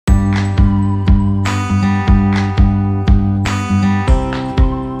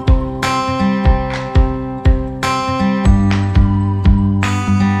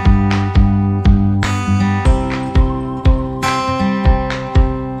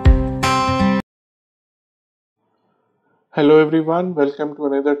Hello everyone, welcome to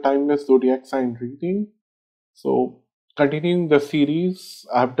another timeless zodiac sign reading. So, continuing the series,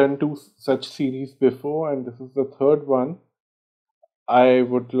 I've done two such series before, and this is the third one. I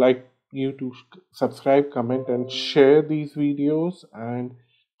would like you to subscribe, comment, and share these videos. And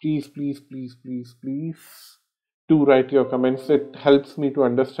please do write your comments. It helps me to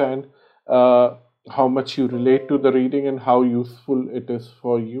understand uh, how much you relate to the reading and how useful it is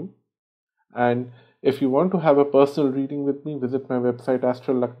for you. And if you want to have a personal reading with me, visit my website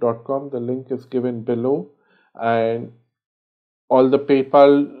astroluck.com. The link is given below, and all the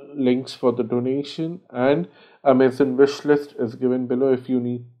PayPal links for the donation and Amazon wish list is given below. If you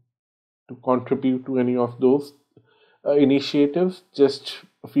need to contribute to any of those initiatives, just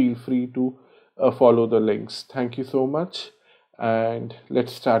feel free to follow the links. Thank you so much, and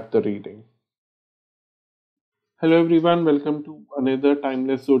let's start the reading. Hello everyone, welcome to another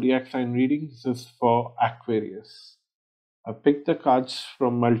timeless zodiac sign reading. This is for Aquarius. I picked the cards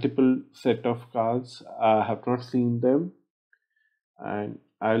from multiple set of cards. I have not seen them, and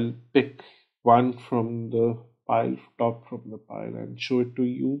I'll pick one from the pile, top from the pile, and show it to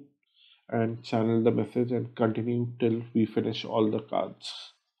you and channel the message and continue till we finish all the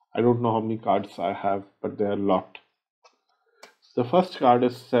cards. I don't know how many cards I have, but there are a lot. The first card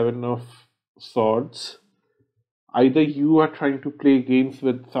is Seven of Swords. Either you are trying to play games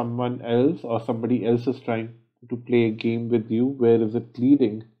with someone else or somebody else is trying to play a game with you. Where is it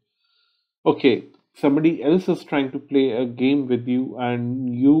leading? Okay, somebody else is trying to play a game with you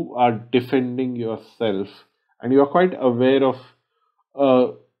and you are defending yourself, and you are quite aware of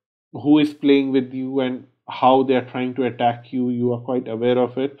uh, who is playing with you and how they are trying to attack you. You are quite aware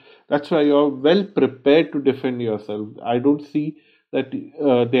of it. That's why you're well prepared to defend yourself. I don't see that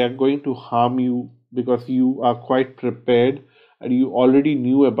they are going to harm you because you are quite prepared and you already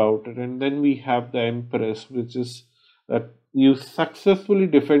knew about it. And then we have the Empress, which is that you successfully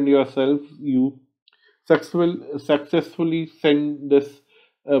defend yourself. You successfully send this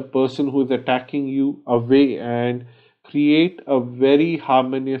person who is attacking you away and create a very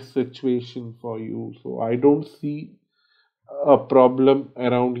harmonious situation for you. So I don't see a problem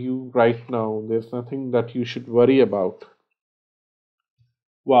around you right now. There's nothing that you should worry about.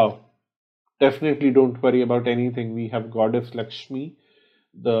 Wow, definitely don't worry about anything. We have Goddess Lakshmi,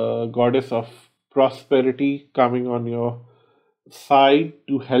 the goddess of prosperity, coming on your side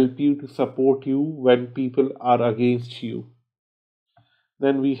to help you, to support you when people are against you.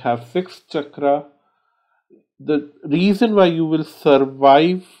 Then we have sixth chakra. The reason why you will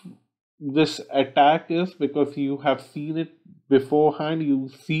survive this attack is because you have seen it beforehand. You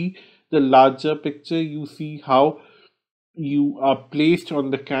see the larger picture, you see how you are placed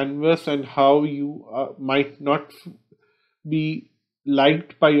on the canvas and how you might not be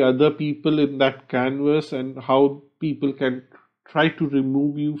liked by other people in that canvas, and how people can try to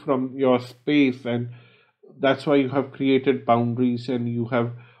remove you from your space. And that's why you have created boundaries, and you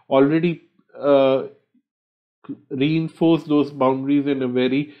have already reinforced those boundaries in a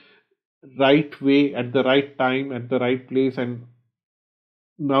very right way, at the right time, at the right place, and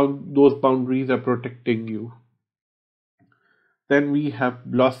now those boundaries are protecting you. Then we have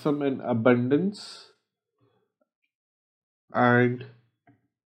blossom and abundance, and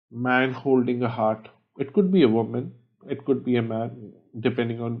man holding a heart. It could be a woman, it could be a man,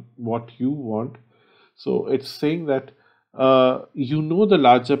 depending on what you want. So it's saying that you know the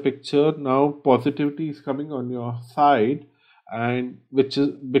larger picture. Now positivity is coming on your side, and which is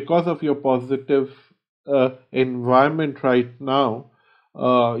because of your positive environment right now.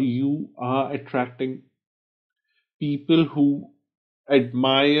 You are attracting people who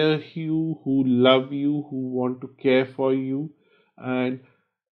admire you, who love you, who want to care for you, and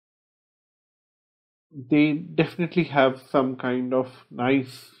they definitely have some kind of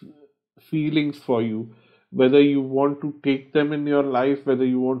nice feelings for you. Whether you want to take them in your life, whether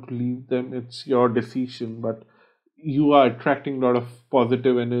you want to leave them, it's your decision. But you are attracting a lot of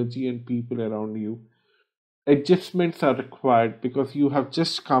positive energy and people around you. Adjustments are required because you have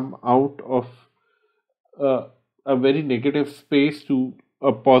just come out of uh, a very negative space to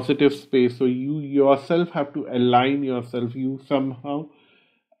a positive space. So you yourself have to align yourself. You somehow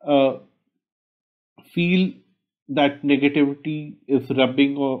uh, feel that negativity is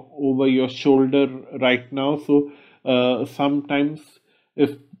rubbing over your shoulder right now. So sometimes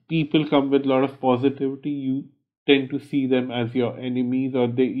if people come with a lot of positivity, you tend to see them as your enemies, or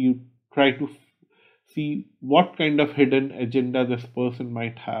you try to see what kind of hidden agenda this person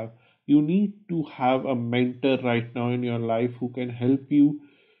might have. You need to have a mentor right now in your life who can help you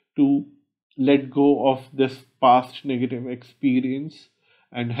to let go of this past negative experience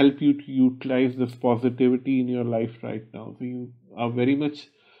and help you to utilize this positivity in your life right now. So you are very much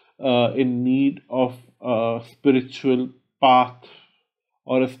in need of a spiritual path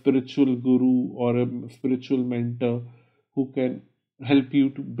or a spiritual guru or a spiritual mentor who can help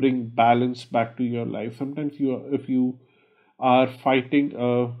you to bring balance back to your life. Sometimes if you are fighting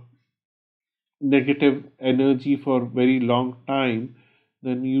a negative energy for very long time,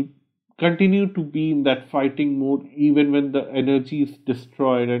 then you continue to be in that fighting mode even when the energy is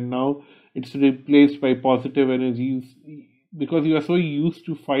destroyed, and now it's replaced by positive energies. Because you are so used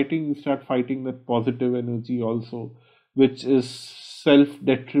to fighting, you start fighting that positive energy also, which is self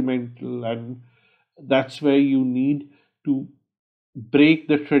detrimental, and that's where you need to break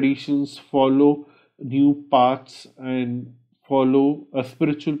the traditions, follow new paths, and follow a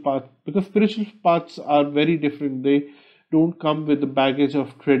spiritual path, because spiritual paths are very different. They don't come with the baggage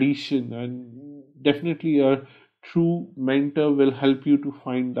of tradition, and definitely a true mentor will help you to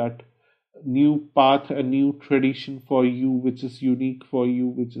find that new path, a new tradition for you, which is unique for you,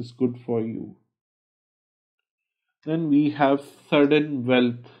 which is good for you. Then we have sudden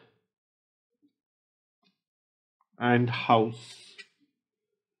wealth and house.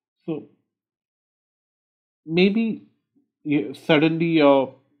 So maybe suddenly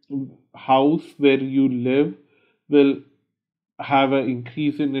your house where you live will have an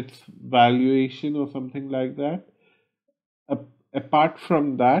increase in its valuation or something like that. Apart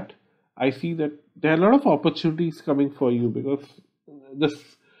from that, I see that there are a lot of opportunities coming for you, because this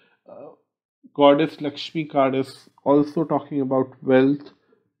uh, goddess Lakshmi card is also talking about wealth.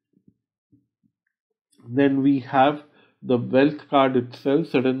 Then we have the wealth card itself,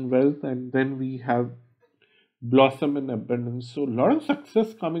 sudden wealth, and then we have blossom and abundance. So a lot of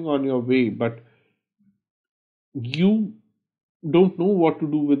success coming on your way, but you don't know what to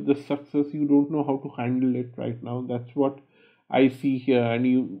do with this success. You don't know how to handle it right now. That's what I see here, and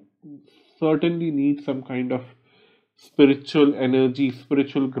you certainly need some kind of spiritual energy,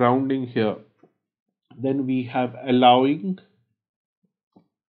 spiritual grounding here. Then we have allowing,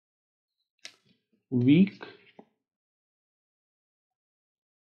 weak,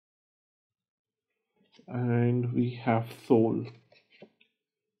 and we have soul.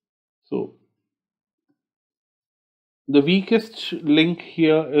 So the weakest link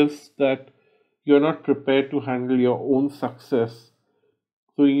here is that you're not prepared to handle your own success.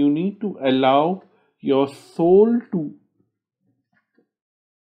 So you need to allow your soul to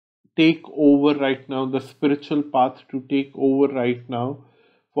take over right now, the spiritual path to take over right now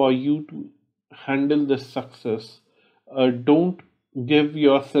for you to handle this success. Don't give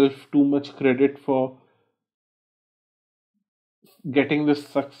yourself too much credit for getting this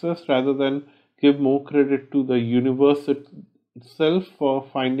success, rather than give more credit to the universe itself for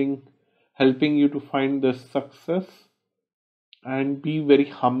helping you to find this success, and be very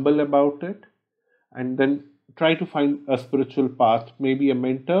humble about it, and then try to find a spiritual path, maybe a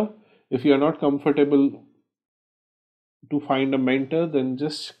mentor. If you're not comfortable to find a mentor, then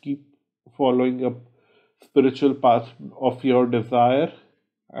just keep following a spiritual path of your desire,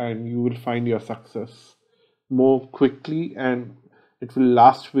 and you will find your success more quickly, and it will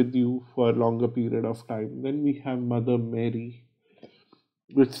last with you for a longer period of time. Then we have Mother Mary,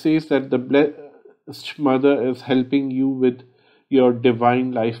 which says that the blessed mother is helping you with your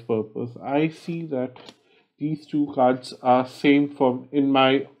divine life purpose. I see that these two cards are same for in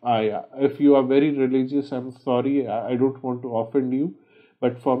my eye. If you are very religious, I'm sorry, I don't want to offend you,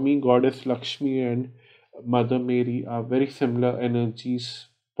 but for me, Goddess Lakshmi and Mother Mary are very similar energies,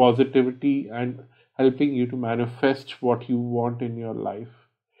 positivity, and helping you to manifest what you want in your life.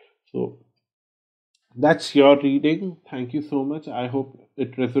 So that's your reading. Thank you so much. I hope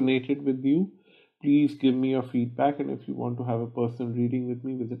it resonated with you. Please give me your feedback, and if you want to have a personal reading with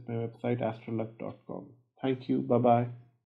me, visit my website astrolog.com. Thank you. Bye bye.